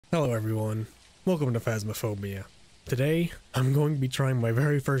Hello everyone, welcome to Phasmophobia. Today, I'm going to be trying my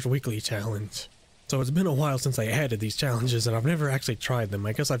very first weekly challenge. So it's been a while since I added these challenges and I've never actually tried them.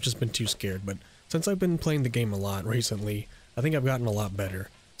 I guess I've just been too scared, but since I've been playing the game a lot recently, I think I've gotten a lot better.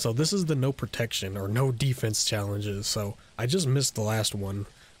 So this is the no protection or no defense challenges, so I just missed the last one,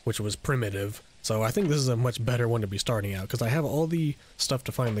 which was primitive. So I think this is a much better one to be starting out, because I have all the stuff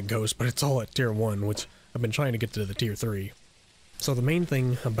to find the ghost, but it's all at tier 1, which I've been trying to get to the tier 3. So the main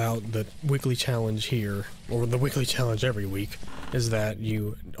thing about the weekly challenge here, or the weekly challenge every week, is that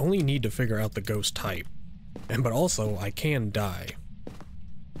you only need to figure out the ghost type. But also, I can die.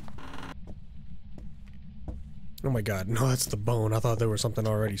 Oh my god, no, that's the bone. I thought there was something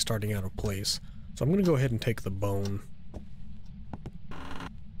already starting out of place. So I'm gonna go ahead and take the bone.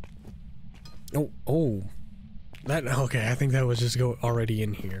 Oh. Okay, I think that was just already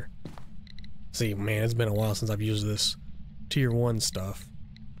in here. See, man, it's been a while since I've used this tier 1 stuff.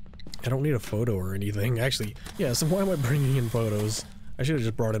 I don't need a photo or anything. Actually, yeah, so why am I bringing in photos? I should have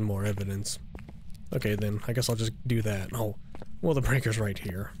just brought in more evidence. Okay, then, I guess I'll just do that. Oh, well, the breaker's right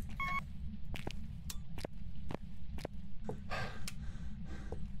here.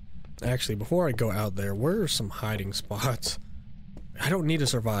 Actually, before I go out there, where are some hiding spots? I don't need to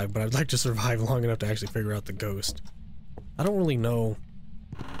survive, but I'd like to survive long enough to actually figure out the ghost. I don't really know.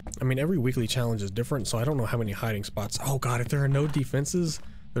 I mean, every weekly challenge is different, so I don't know how many hiding spots. Oh god, if there are no defenses,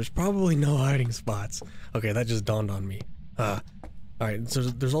 there's probably no hiding spots. Okay, that just dawned on me. Alright, so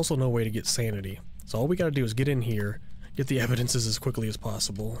there's also no way to get sanity. So all we gotta do is get in here, get the evidences as quickly as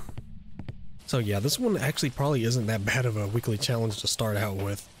possible. So yeah, this one actually probably isn't that bad of a weekly challenge to start out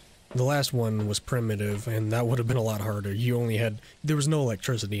with. The last one was primitive, and that would have been a lot harder. There was no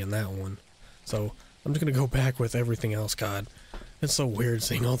electricity in that one. So, I'm just gonna go back with everything else. God, it's so weird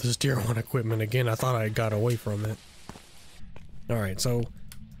seeing all this tier 1 equipment again. I thought I got away from it. Alright, so...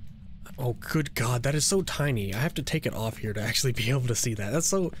 Oh, good god, that is so tiny. I have to take it off here to actually be able to see that. That's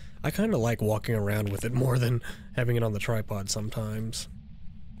so... I kinda like walking around with it more than having it on the tripod sometimes.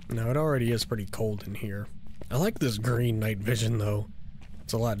 Now, it already is pretty cold in here. I like this green night vision, though.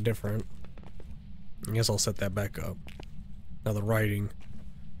 It's a lot different. I guess I'll set that back up. Now the writing.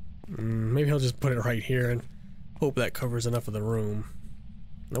 Maybe I'll just put it right here and hope that covers enough of the room.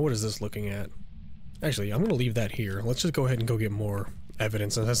 Now what is this looking at? Actually, I'm gonna leave that here. Let's just go ahead and go get more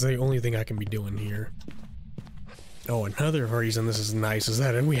evidence, and that's the only thing I can be doing here. Oh, another reason this is nice is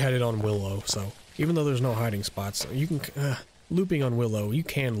that we had it on Willow, so even though there's no hiding spots, you can looping on Willow, you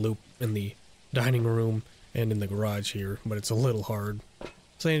can loop in the dining room and in the garage here, but it's a little hard.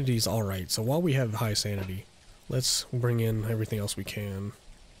 Sanity's alright, so while we have high sanity, let's bring in everything else we can.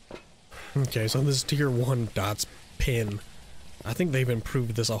 Okay, so this tier 1 dots pin, I think they've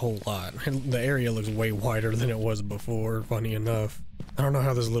improved this a whole lot. And the area looks way wider than it was before, funny enough. I don't know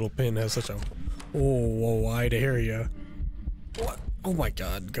how this little pin has such a wide area. What? Oh my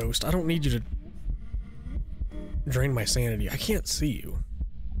god, Ghost, I don't need you to drain my sanity. I can't see you.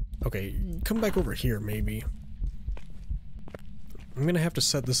 Okay, come back over here, maybe. I'm gonna have to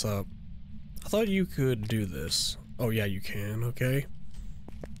set this up. I thought you could do this. Oh yeah, you can, okay.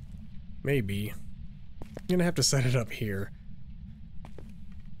 Maybe. I'm gonna have to set it up here.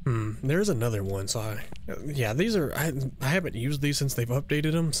 There's another one, so yeah, these are, I haven't used these since they've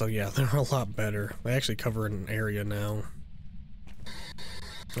updated them, so yeah, they're a lot better. They actually cover an area now.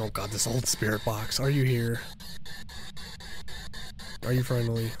 Oh god, this old spirit box, are you here? Are you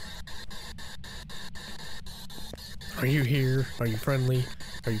friendly? Are you here? Are you friendly?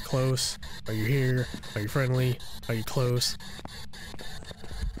 Are you close? Are you here? Are you friendly? Are you close?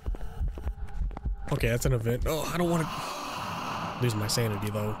 Okay, that's an event. Oh, I don't want to lose my sanity,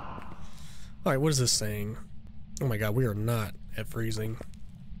 though. Alright, what is this saying? Oh my god, we are not at freezing.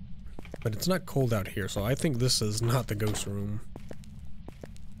 But it's not cold out here, so I think this is not the ghost room.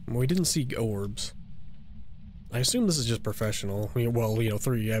 We didn't see orbs. I assume this is just professional. Well, you know,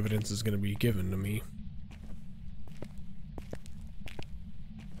 3 evidence is going to be given to me.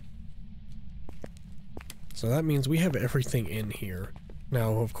 So that means we have everything in here.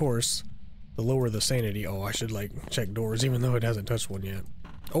 Now, of course, the lower the sanity... Oh, I should, like, check doors, even though it hasn't touched one yet.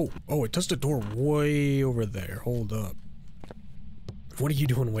 Oh, it touched a door way over there. Hold up. What are you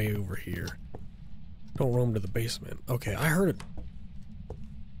doing way over here? Don't roam to the basement. Okay, I heard it.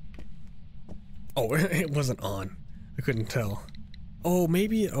 Oh, it wasn't on. I couldn't tell. Oh,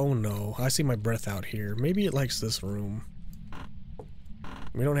 maybe... Oh, no. I see my breath out here. Maybe it likes this room.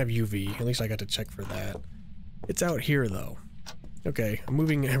 We don't have UV. At least I got to check for that. It's out here, though. Okay, I'm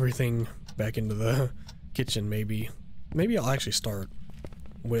moving everything back into the kitchen, maybe. Maybe I'll actually start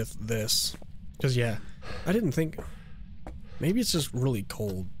with this. Because, yeah, I didn't think... Maybe it's just really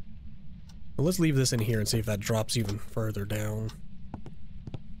cold. Well, let's leave this in here and see if that drops even further down.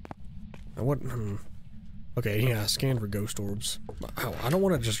 Now what? Okay, yeah, scan for ghost orbs. I don't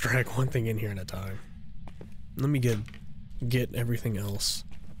want to just drag one thing in here at a time. Let me get everything else.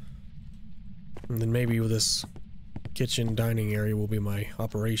 And then maybe this kitchen dining area will be my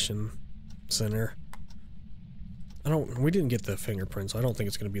operation center. We didn't get the fingerprint, so I don't think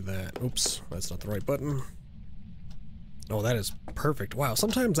it's gonna be that. Oops, that's not the right button. Oh, that is perfect. Wow,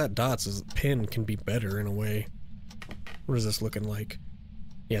 sometimes that dots pin can be better in a way. What is this looking like?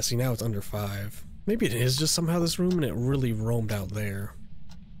 Yeah, see, now it's under 5. Maybe it is just somehow this room and it really roamed out there.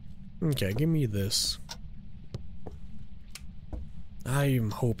 Okay, give me this. I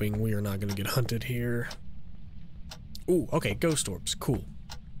am hoping we are not gonna get hunted here. Ooh, okay, ghost orbs, cool.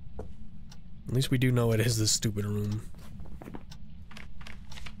 At least we do know it is this stupid room.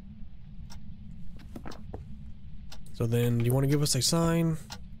 So then, do you want to give us a sign?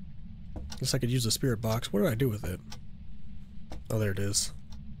 Guess I could use the spirit box. What did I do with it? Oh, there it is.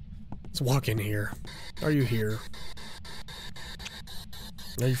 Let's walk in here. Are you here?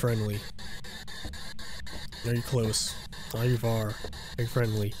 Are you friendly? Are you close? Are you far? Are you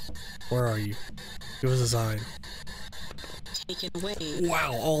friendly? Where are you? Give us a sign. Taken away.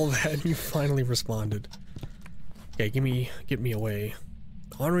 Wow, all that, you finally responded. Okay, get me away.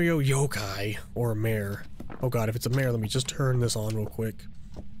 Onryo yokai, or a mare. Oh god, if it's a mare, let me just turn this on real quick.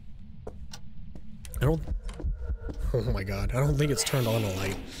 Oh my god, I don't think it's turned on a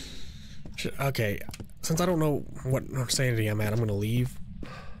light. Okay, since I don't know what sanity I'm at, I'm gonna leave.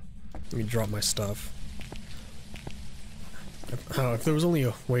 Let me drop my stuff. If there was only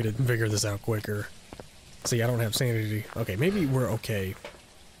a way to figure this out quicker. See, I don't have sanity. Okay, maybe we're okay.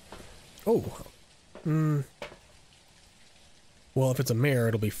 Oh. Well, if it's a mare,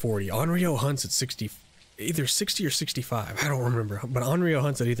 it'll be 40. Onryo hunts at 60. Either 60 or 65. I don't remember. But Onryo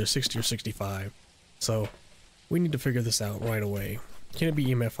hunts at either 60 or 65. So, we need to figure this out right away. Can it be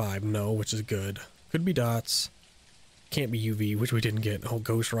EMF5? No, which is good. Could be dots. Can't be UV, which we didn't get. Oh,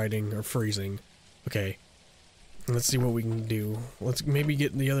 ghost writing or freezing. Okay. Let's see what we can do. Let's maybe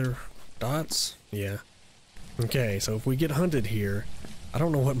get the other dots? Yeah. Okay, so if we get hunted here, I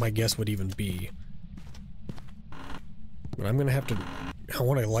don't know what my guess would even be. But I'm gonna have to... I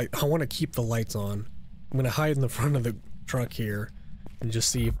want to keep the lights on. I'm gonna hide in the front of the truck here and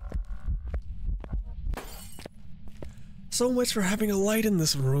just see... So much for having a light in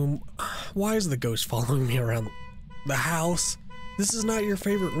this room. Why is the ghost following me around the house? This is not your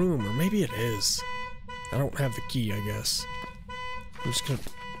favorite room, or maybe it is. I don't have the key, I guess. I'm just gonna...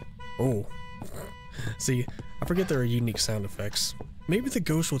 Oh. See, I forget there are unique sound effects. Maybe the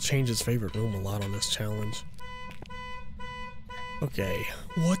ghost will change its favorite room a lot on this challenge. Okay,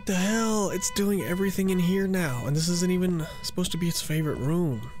 what the hell? It's doing everything in here now, and this isn't even supposed to be its favorite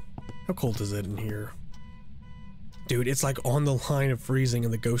room. How cold is it in here? Dude, it's like on the line of freezing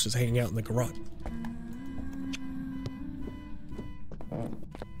and the ghost is hanging out in the garage.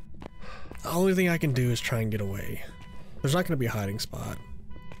 The only thing I can do is try and get away. There's not going to be a hiding spot.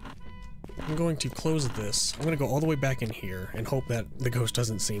 I'm going to close this. I'm going to go all the way back in here and hope that the ghost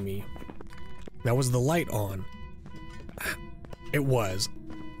doesn't see me. Now, was the light on? It was.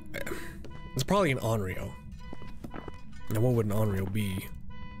 It's probably an Onryo. Now, what would an Onryo be?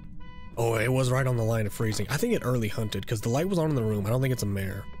 Oh, it was right on the line of freezing. I think it early hunted because the light was on in the room. I don't think it's a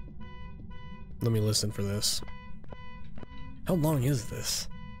mare. Let me listen for this. How long is this?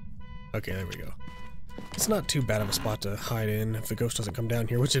 Okay, there we go. It's not too bad of a spot to hide in if the ghost doesn't come down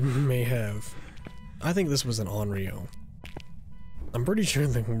here, which it may have. I think this was an Onryo. I'm pretty sure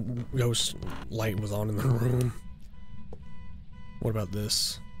the ghost light was on in the room. What about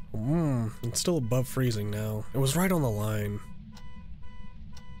this? It's still above freezing now. It was right on the line.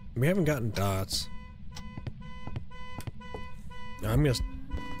 We haven't gotten dots. I'm gonna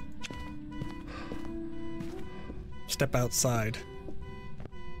step outside.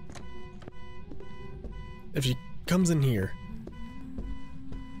 If she comes in here,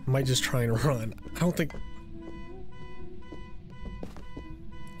 I might just try and run. I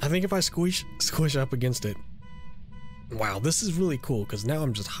think if I squish up against it. Wow, this is really cool because now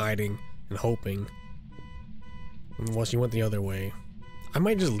I'm just hiding and hoping. Unless she went the other way. I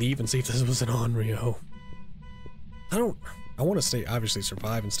might just leave and see if this was an Onryo. I want to obviously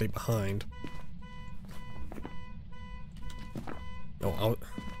survive and stay behind. Oh,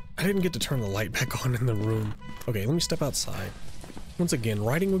 I didn't get to turn the light back on in the room. Okay, let me step outside. Once again,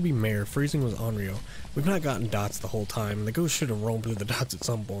 writing would be mare, freezing was Onryo. We've not gotten dots the whole time, and the ghost should have roamed through the dots at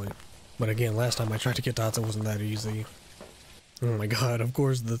some point. But again, last time I tried to get dots, it wasn't that easy. Oh my god, of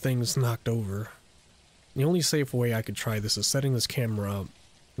course the thing's knocked over. The only safe way I could try this is setting this camera up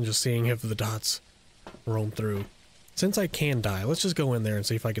and just seeing if the dots roam through. Since I can die, let's just go in there and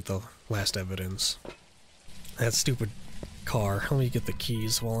see if I get the last evidence. That stupid car. Let me get the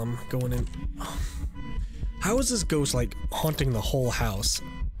keys while I'm going in. How is this ghost like haunting the whole house?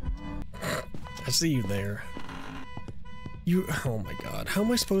 I see you there. Oh my god. How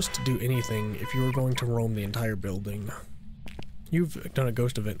am I supposed to do anything if you were going to roam the entire building? You've done a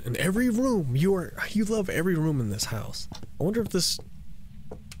ghost event in every room. You love every room in this house. I wonder if this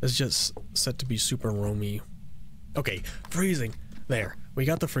is just set to be super roamy. Okay, freezing. There. We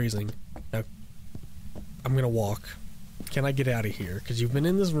got the freezing. Now, I'm gonna walk. Can I get out of here? Because you've been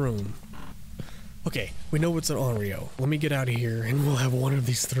in this room. Okay, we know it's an Onryo. Let me get out of here and we'll have one of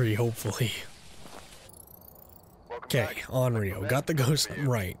these three, hopefully. Okay, Onryo. Got the ghost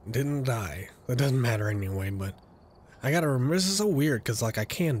right. Didn't die. That doesn't matter anyway, but I gotta remember, this is so weird because like I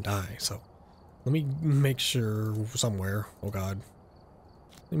can die, so let me make sure somewhere. Oh god.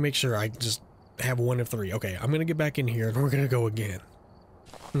 Let me make sure I just have one of three. Okay, I'm gonna get back in here and we're gonna go again.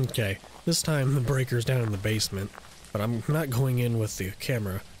 Okay, this time the breaker's down in the basement, but I'm not going in with the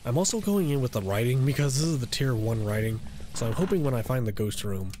camera. I'm also going in with the writing because this is the tier 1 writing, so I'm hoping when I find the ghost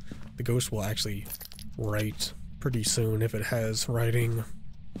room, the ghost will actually write pretty soon if it has writing.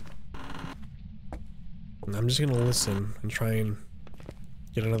 And I'm just gonna listen and try and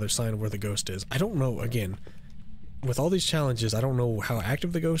get another sign of where the ghost is. I don't know, again, with all these challenges, I don't know how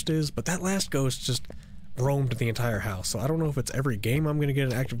active the ghost is, but that last ghost just roamed the entire house, so I don't know if it's every game I'm gonna get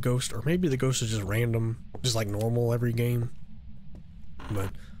an active ghost, or maybe the ghost is just random, just like normal every game. But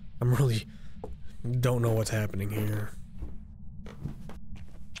I'm really don't know what's happening here.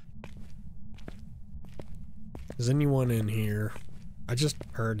 Is anyone in here? I just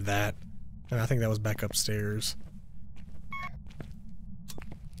heard that. I think that was back upstairs.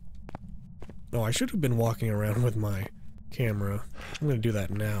 Oh, I should have been walking around with my camera. I'm gonna do that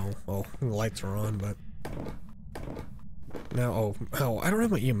now. Oh, the lights are on, but... Now, oh, I don't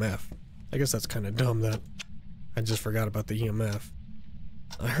have my EMF. I guess that's kind of dumb that I just forgot about the EMF.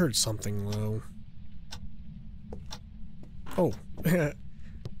 I heard something, though. Oh.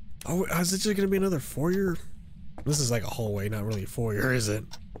 Oh, is it just gonna be another foyer? This is like a hallway, not really a foyer, is it?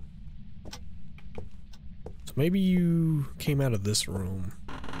 So maybe you came out of this room.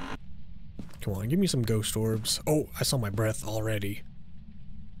 Come on, give me some ghost orbs. Oh, I saw my breath already.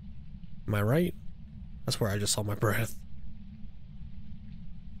 Am I right? That's where I just saw my breath.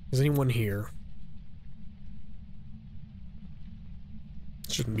 Is anyone here?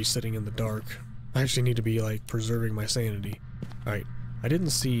 Shouldn't be sitting in the dark. I actually need to be, like, preserving my sanity. Alright, I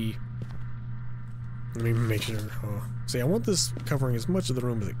didn't see... Let me make sure. Oh. See, I want this covering as much of the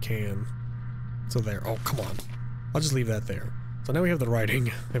room as it can. So there. Oh, come on. I'll just leave that there. So now we have the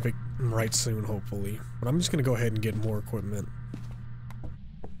writing, if it writes soon, hopefully. But I'm just gonna go ahead and get more equipment.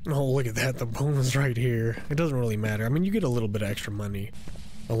 Oh, look at that, the bonus right here. It doesn't really matter. I mean, you get a little bit of extra money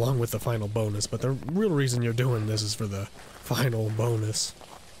along with the final bonus, but the real reason you're doing this is for the final bonus.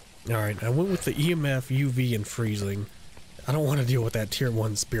 Alright, I went with the EMF, UV, and freezing. I don't want to deal with that tier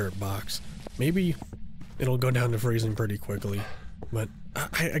 1 spirit box. Maybe it'll go down to freezing pretty quickly. But,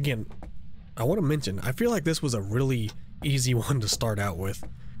 again, I want to mention, I feel like this was a really easy one to start out with.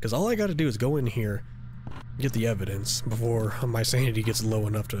 Because all I gotta do is go in here, get the evidence, before my sanity gets low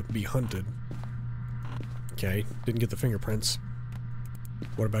enough to be hunted. Okay, didn't get the fingerprints.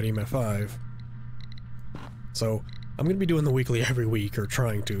 What about EMF 5? So, I'm gonna be doing the weekly every week, or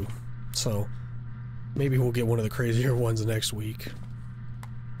trying to. So, maybe we'll get one of the crazier ones next week.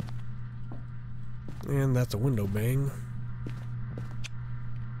 And that's a window bang.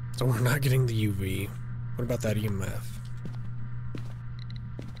 So we're not getting the UV. What about that EMF?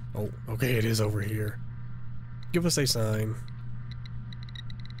 Oh, okay, it is over here. Give us a sign.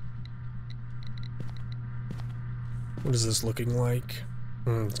 What is this looking like?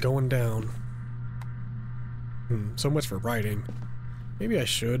 It's going down. So much for writing. Maybe I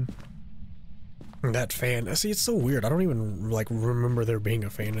should. That fan. See, it's so weird. I don't even, like, remember there being a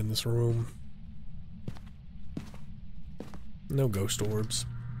fan in this room. No ghost orbs.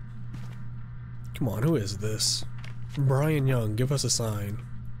 Come on, who is this? Brian Young, give us a sign.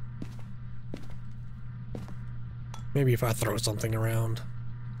 Maybe if I throw something around.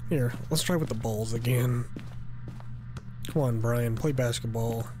 Here, let's try with the balls again. Come on, Brian, play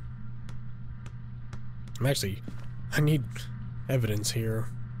basketball. I need evidence here.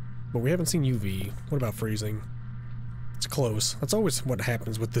 But we haven't seen UV. What about freezing? It's close. That's always what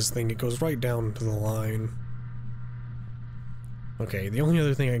happens with this thing. It goes right down to the line. Okay, the only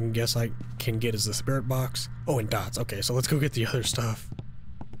other thing I can guess I can get is the spirit box. Oh, and dots. Okay, so let's go get the other stuff.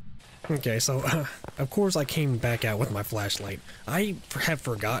 Okay, so, of course I came back out with my flashlight. I have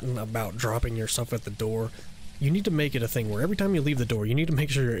forgotten about dropping your stuff at the door. You need to make it a thing where every time you leave the door, you need to make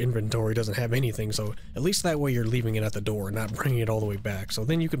sure your inventory doesn't have anything, so at least that way you're leaving it at the door and not bringing it all the way back. So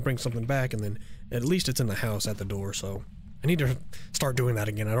then you can bring something back, and then at least it's in the house at the door, so I need to start doing that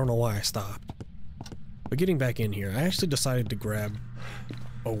again. I don't know why I stopped. But getting back in here, I actually decided to grab...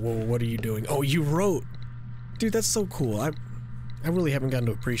 Oh, whoa, what are you doing? Oh, you wrote! Dude, that's so cool. I really haven't gotten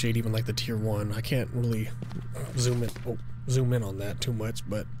to appreciate even like the tier 1. I can't really zoom in on that too much,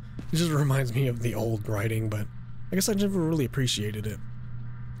 but it just reminds me of the old writing, but I guess I never really appreciated it.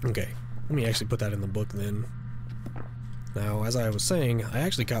 Okay, let me actually put that in the book then. Now, as I was saying, I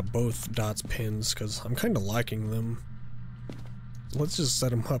actually got both dots pins because I'm kind of liking them. So let's just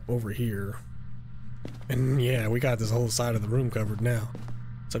set them up over here. And yeah, we got this whole side of the room covered now.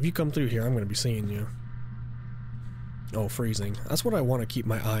 So if you come through here, I'm going to be seeing you. Oh, freezing. That's what I want to keep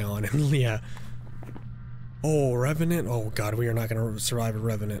my eye on. And yeah. Oh, Revenant. Oh god, we are not going to survive a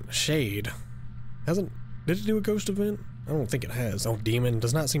Revenant. Shade. Did it do a ghost event? I don't think it has. Oh, demon.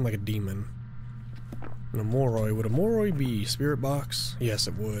 Does not seem like a demon. And a Moroi. Would a Moroi be spirit box? Yes,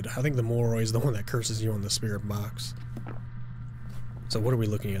 it would. I think the Moroi is the one that curses you on the spirit box. So what are we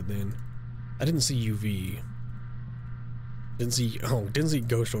looking at then? I didn't see UV. Didn't see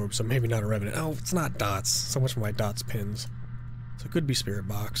ghost orb, so maybe not a Revenant. Oh, it's not dots. So much for my dots pins. So it could be spirit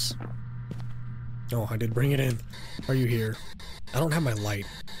box. Oh, I did bring it in. Are you here? I don't have my light.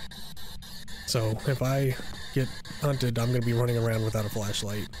 So if I get hunted, I'm gonna be running around without a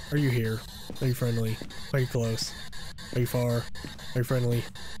flashlight. Are you here? Are you friendly? Are you close? Are you far? Are you friendly?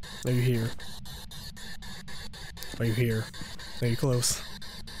 Are you here? Are you here? Are you close?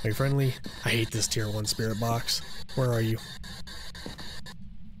 Are you friendly? I hate this tier 1 spirit box. Where are you?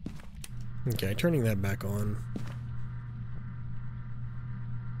 Okay, turning that back on.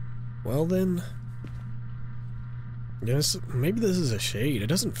 Well then... Yes, maybe this is a shade. It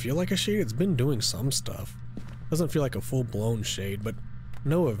doesn't feel like a shade. It's been doing some stuff. Doesn't feel like a full-blown shade, but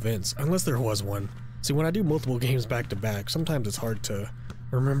no events, unless there was one. See, when I do multiple games back to back, sometimes it's hard to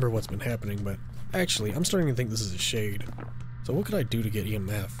remember what's been happening, but actually, I'm starting to think this is a shade. So what could I do to get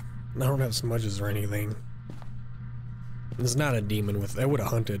EMF? I don't have smudges or anything. It's not a demon with... I would have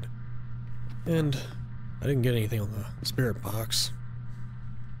hunted. And I didn't get anything on the spirit box.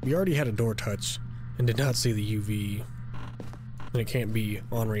 We already had a door touch and did not see the UV. And it can't be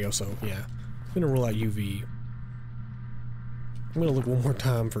on Rio, so yeah. I'm gonna rule out UV. I'm gonna look one more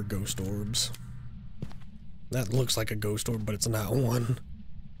time for ghost orbs. That looks like a ghost orb, but it's not one.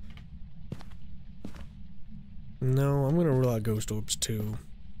 No, I'm gonna rule out ghost orbs too.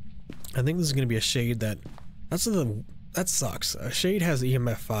 I think this is gonna be a shade that... That sucks. A shade has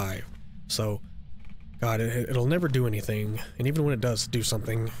EMF 5, so... God, it'll never do anything, and even when it does do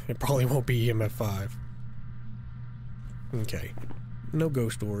something, it probably won't be EMF 5. Okay. No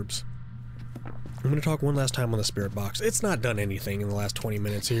ghost orbs. I'm gonna talk one last time on the spirit box. It's not done anything in the last 20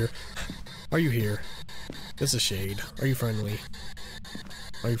 minutes here. Are you here? It's a shade. Are you friendly?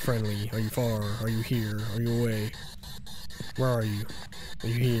 Are you friendly? Are you far? Are you here? Are you away? Where are you? Are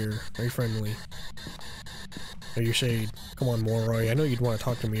you here? Are you friendly? Are you shade? Come on, Moroi. I know you'd want to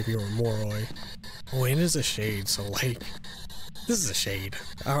talk to me if you were a Moroi. Oh, it is a shade, so like... This is a shade.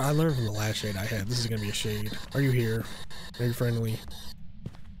 I learned from the last shade I had. This is gonna be a shade. Are you here? Are you friendly?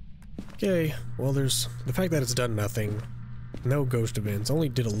 Okay, well there's... The fact that it's done nothing. No ghost events. Only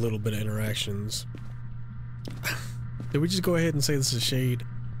did a little bit of interactions. Did we just go ahead and say this is a shade?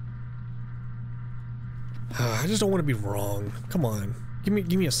 I just don't want to be wrong. Come on. Give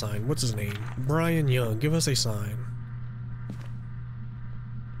me a sign. What's his name? Brian Young. Give us a sign.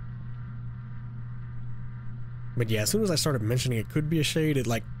 But yeah, as soon as I started mentioning it could be a shade, it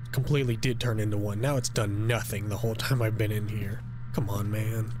like completely did turn into one. Now it's done nothing the whole time I've been in here. Come on,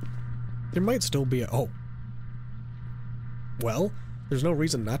 man. There might still be a... Oh. Well, there's no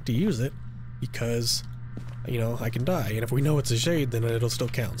reason not to use it, because, you know, I can die. And if we know it's a shade, then it'll still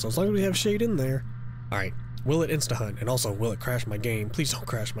count. So as long as we have shade in there... Alright. Will it insta-hunt? And also, will it crash my game? Please don't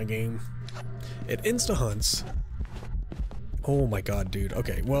crash my game. It insta-hunts. Oh my god, dude.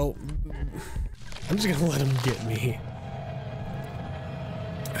 Okay, well... I'm just gonna let him get me.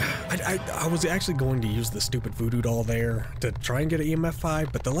 I was actually going to use the stupid voodoo doll there to try and get an EMF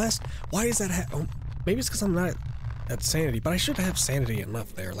 5, but the last... Why is that oh, maybe it's because I'm not at sanity, but I should have sanity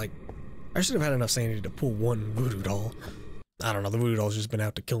enough there. Like, I should have had enough sanity to pull one voodoo doll. I don't know, the voodoo doll's just been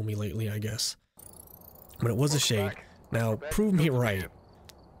out to kill me lately, I guess. But it was a shade. Now, prove me right.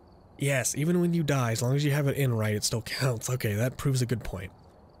 Yes, even when you die, as long as you have it in right, it still counts. Okay, that proves a good point.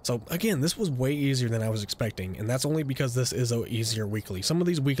 So again, this was way easier than I was expecting, and that's only because this is a easier weekly. Some of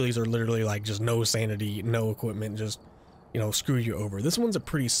these weeklies are literally like just no sanity, no equipment, just, you know, screw you over. This one's a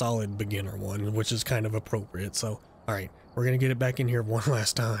pretty solid beginner one, which is kind of appropriate. So, alright, we're gonna get it back in here one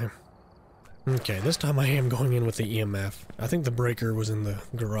last time. Okay, this time I am going in with the EMF. I think the breaker was in the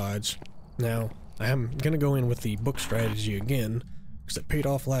garage. Now, I am gonna go in with the book strategy again, because it paid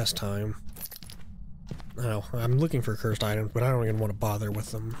off last time. Oh, I'm looking for cursed items, but I don't even want to bother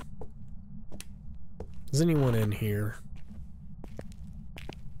with them. Is anyone in here?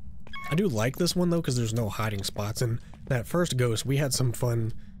 I do like this one though, because there's no hiding spots. And that first ghost, we had some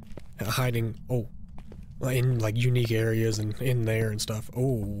fun hiding, in like unique areas and in there and stuff.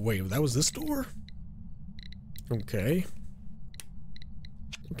 Oh, wait, that was this door? Okay.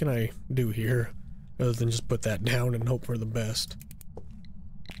 What can I do here other than just put that down and hope for the best?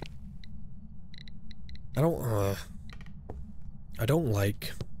 I don't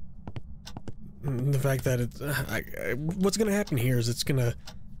like the fact that it's, what's gonna happen here is it's gonna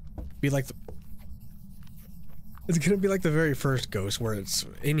be like the very first ghost where it's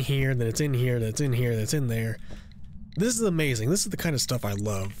in here, then it's in here, then it's in here, then it's in there. This is amazing. This is the kind of stuff I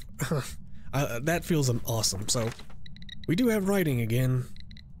love. That feels awesome. So, we do have writing again.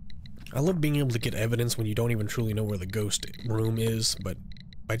 I love being able to get evidence when you don't even truly know where the ghost room is, but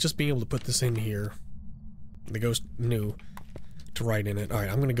by just being able to put this in here, the ghost knew to write in it. Alright,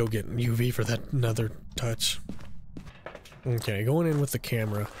 I'm gonna go get UV for that another touch. Okay, going in with the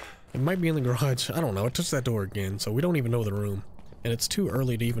camera. It might be in the garage. I don't know. It touched that door again, so we don't even know the room. And it's too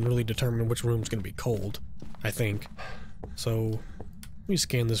early to even really determine which room's gonna be cold, I think. So, let me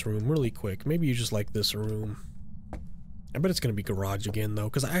scan this room really quick. Maybe you just like this room. I bet it's gonna be garage again, though,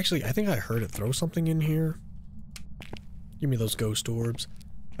 because I think I heard it throw something in here. Give me those ghost orbs.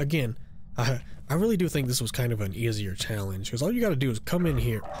 Again, I really do think this was kind of an easier challenge, because all you gotta do is come in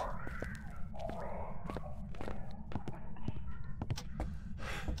here.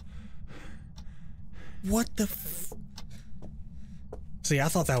 What the f... See, I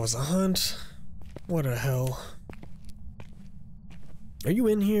thought that was a hunt. What the hell? Are you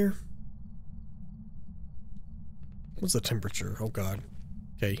in here? What's the temperature? Oh god.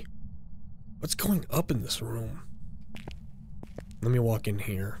 Okay. What's going up in this room? Let me walk in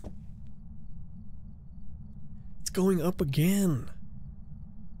here. It's going up again.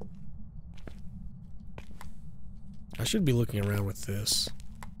 I should be looking around with this.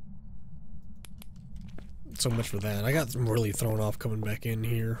 So much for that. I got really thrown off coming back in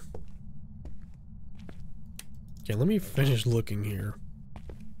here. Okay, let me finish looking here.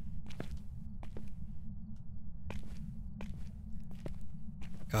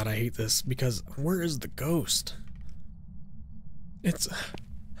 God, I hate this because where is the ghost? It's...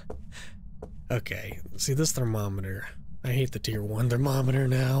 Okay, see this thermometer. I hate the tier 1 thermometer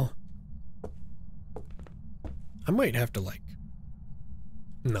now. I might have to like...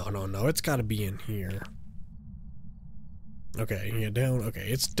 No, it's gotta be in here. Okay, yeah, down. Okay,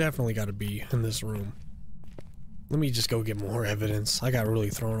 it's definitely gotta be in this room. Let me just go get more evidence. I got really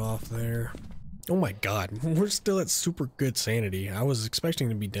thrown off there. Oh my god, we're still at super good sanity. I was expecting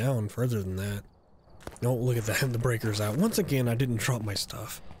to be down further than that. No, look at that, the breaker's out. Once again, I didn't drop my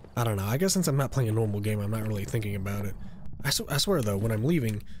stuff. I don't know, I guess since I'm not playing a normal game, I'm not really thinking about it. I swear though, when I'm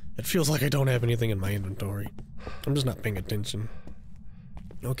leaving, it feels like I don't have anything in my inventory. I'm just not paying attention.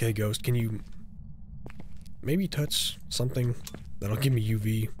 Okay, ghost, can you maybe touch something that'll give me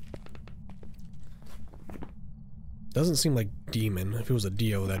UV? Doesn't seem like demon. If it was a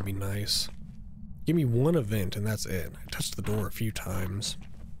Dio, that'd be nice. Give me one event and that's it. I touched the door a few times.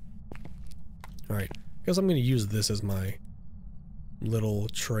 Alright, guess I'm gonna use this as my little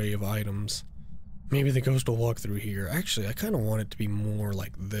tray of items. Maybe the ghost will walk through here. Actually, I kind of want it to be more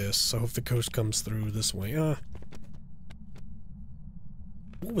like this, so if the ghost comes through this way,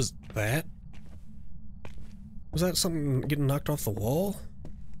 what was that? Was that something getting knocked off the wall?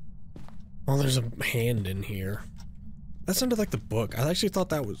 Oh, there's a hand in here. That sounded like the book. I actually thought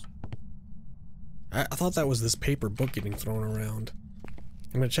that was... I thought that was this paper book getting thrown around.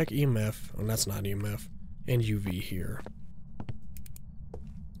 I'm gonna check EMF. Oh, that's not EMF. And UV here.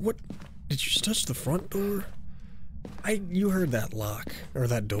 What? Did you just touch the front door? You heard that lock. Or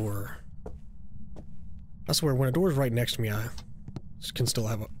that door. I swear, when a door's right next to me, I can still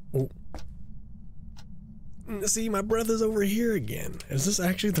have a... Oh. See, my brother's over here again. Is this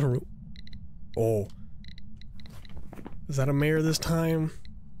actually the room? Oh. Is that a mayor this time?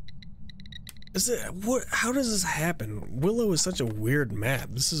 Is it... What? How does this happen? Willow is such a weird map.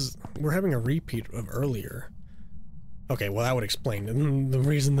 We're having a repeat of earlier. Okay, well that would explain the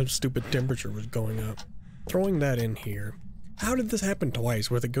reason the stupid temperature was going up. Throwing that in here. How did this happen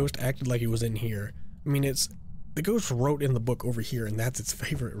twice, where the ghost acted like he was in here? I mean, the ghost wrote in the book over here, and that's its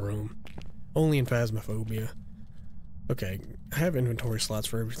favorite room. Only in Phasmophobia. Okay, I have inventory slots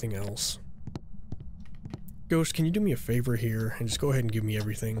for everything else. Ghost, can you do me a favor here, and just go ahead and give me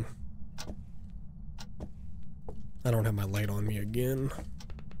everything? I don't have my light on me again.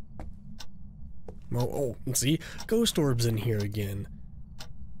 Oh, see? Ghost orbs in here again.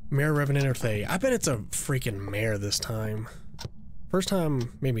 Mare Revenant Earthay. I bet it's a freaking mare this time. First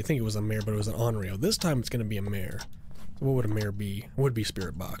time made me think it was a mare, but it was an Onryo. This time it's gonna be a mare. So what would a mare be? It would be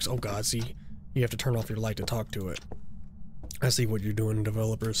Spirit Box. Oh god, see? You have to turn off your light to talk to it. I see what you're doing,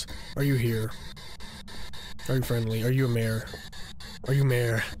 developers. Are you here? Are you friendly? Are you a mare? Are you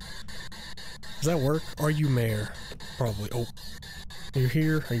mare? Does that work? Are you mare? Probably. Oh. Are you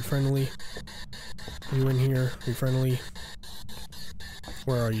here? Are you friendly? Are you in here? Are you friendly?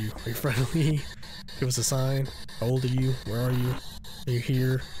 Where are you? Are you friendly? Give us a sign. How old are you? Where are you? Are you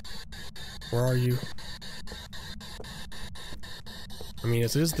here? Where are you? I mean,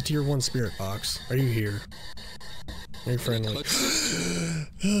 it is the tier 1 spirit box. Are you here? Are you friendly?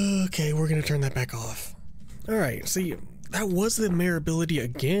 Okay, we're gonna turn that back off. Alright, see, that was the mare ability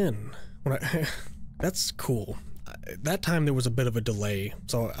again. That's cool. That time there was a bit of a delay,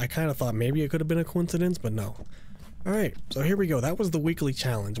 so I kind of thought maybe it could have been a coincidence, but no. Alright, so here we go. That was the weekly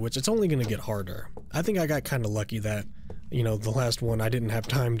challenge, which it's only going to get harder. I think I got kind of lucky that, you know, the last one I didn't have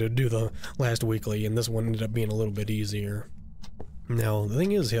time to do the last weekly, and this one ended up being a little bit easier. Now, the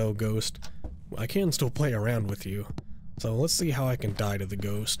thing is, Hell Ghost, I can still play around with you. So let's see how I can die to the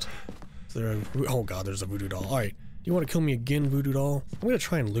ghost. Is there a, oh god, there's a voodoo doll. Alright, do you want to kill me again, voodoo doll? I'm going to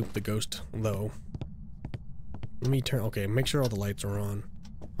try and loop the ghost, though. Let me turn, okay, make sure all the lights are on.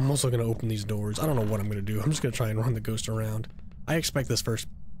 I'm also going to open these doors. I don't know what I'm going to do. I'm just going to try and run the ghost around. I expect this first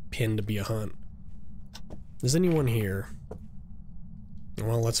pin to be a hunt. Is anyone here?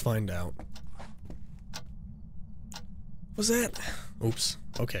 Well, let's find out. Was that... Oops.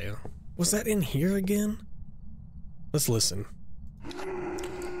 Okay. Was that in here again? Let's listen.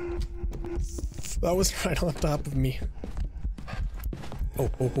 That was right on top of me. Oh,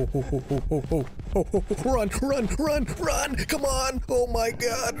 oh, oh, oh, oh, oh, oh, oh, oh, oh, oh, run, run, run, run! Come on! Oh my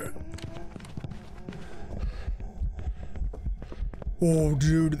god! Oh,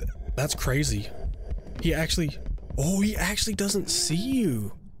 dude, that's crazy. He actually doesn't see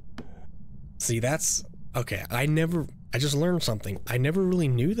you. See, that's, okay, I just learned something. I never really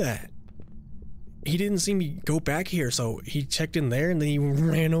knew that. He didn't see me go back here, so he checked in there and then he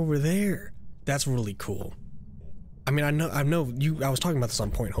ran over there. That's really cool. I mean, I know you, I was talking about this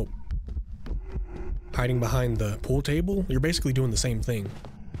on Point Hope. Hiding behind the pool table, you're basically doing the same thing.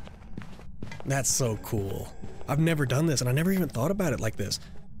 That's so cool. I've never done this, and I never even thought about it like this.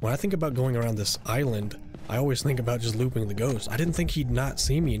 When I think about going around this island, I always think about just looping the ghost. I didn't think he'd not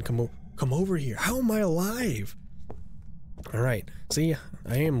see me and come over here. How am I alive? Alright, see,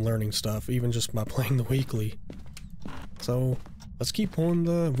 I am learning stuff, even just by playing the weekly. So, let's keep pulling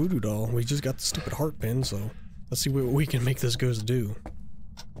the voodoo doll. We just got the stupid heart pin, so let's see what we can make this ghost do.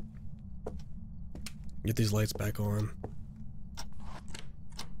 Get these lights back on.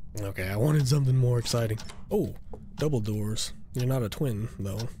 Okay, I wanted something more exciting. Oh, double doors. You're not a twin,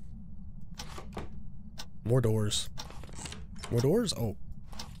 though. More doors. More doors? Oh.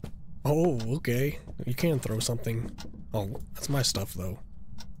 Oh, okay. You can throw something. Oh, that's my stuff, though.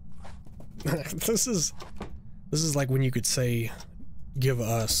 This is like when you could say, give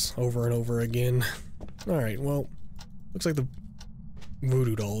us, over and over again. Alright, well, looks like the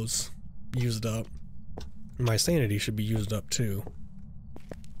voodoo doll is used up. My sanity should be used up, too.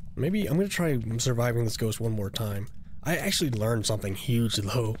 Maybe I'm gonna try surviving this ghost one more time. I actually learned something huge,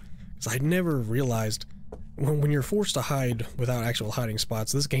 though, because I never realized when you're forced to hide without actual hiding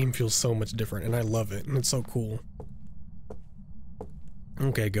spots, this game feels so much different, and I love it, and it's so cool.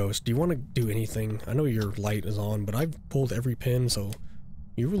 Okay, Ghost, do you want to do anything? I know your light is on, but I've pulled every pin, so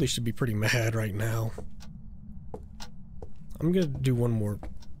you really should be pretty mad right now. I'm gonna do one more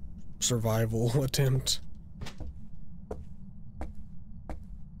survival attempt.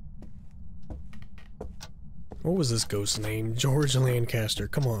 What was this ghost's name? George Lancaster.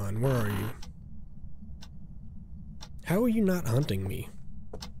 Come on, where are you? How are you not hunting me?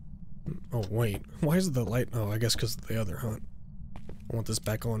 Oh, wait. Why is the light? Oh, I guess because of the other hunt. I want this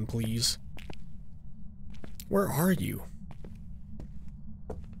back on, please. Where are you?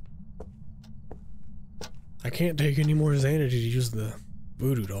 I can't take any more sanity to use the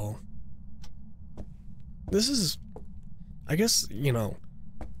voodoo doll. This is... I guess, you know,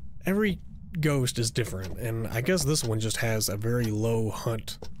 every ghost is different, and I guess this one just has a very low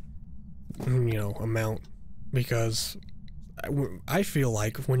hunt, you know, amount, because I feel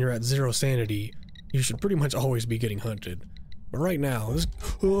like when you're at 0 sanity, you should pretty much always be getting hunted. But right now,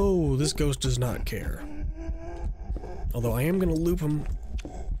 this ghost does not care. Although I am gonna loop him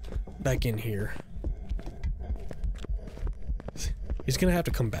back in here. He's gonna have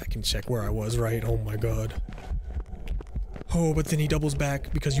to come back and check where I was, right? Oh my god. Oh, but then he doubles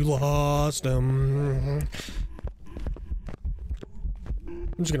back because you lost him.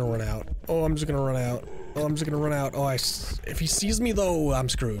 I'm just gonna run out. Oh, I'm just gonna run out. Oh, I'm just gonna run out. Oh, if he sees me though, I'm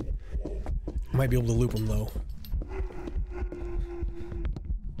screwed. I might be able to loop him though.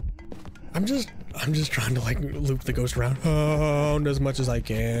 I'm just trying to like loop the ghost around as much as I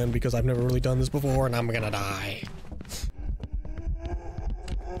can because I've never really done this before and I'm gonna die.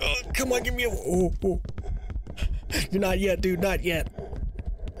 Oh, come on, give me a... Oh. You're not yet, dude, not yet.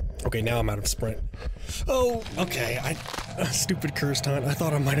 Okay, now I'm out of sprint. Oh, okay, stupid cursed hunt. I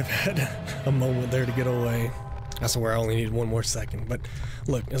thought I might have had a moment there to get away. I swear I only need 1 more second, but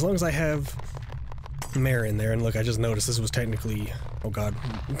look, as long as I have Mare in there, and look, I just noticed this was technically, oh god,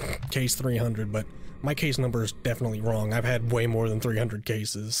 case 300, but my case number is definitely wrong. I've had way more than 300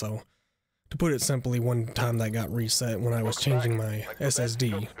 cases, so to put it simply, one time that got reset when I was changing my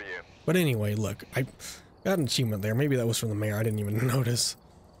SSD. But anyway, look, I got an achievement there. Maybe that was from the mayor. I didn't even notice.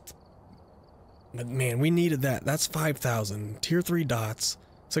 But man, we needed that. That's 5,000. Tier 3 dots,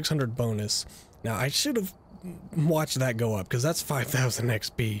 600 bonus. Now, I should have watched that go up, because that's 5,000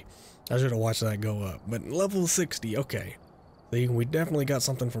 XP. I should have watched that go up. But level 60, okay. See, we definitely got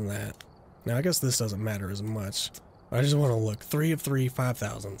something from that. Now, I guess this doesn't matter as much. I just want to look. 3 of 3,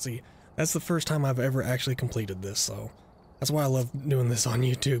 5,000. See, that's the first time I've ever actually completed this, so that's why I love doing this on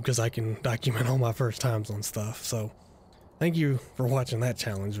YouTube, because I can document all my first times on stuff. So thank you for watching that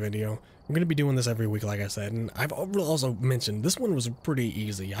challenge video. We're going to be doing this every week, like I said, and I've also mentioned this one was pretty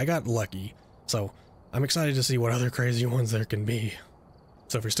easy. I got lucky, so I'm excited to see what other crazy ones there can be.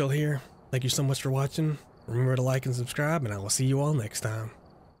 So if you're still here, thank you so much for watching. Remember to like and subscribe, and I will see you all next time.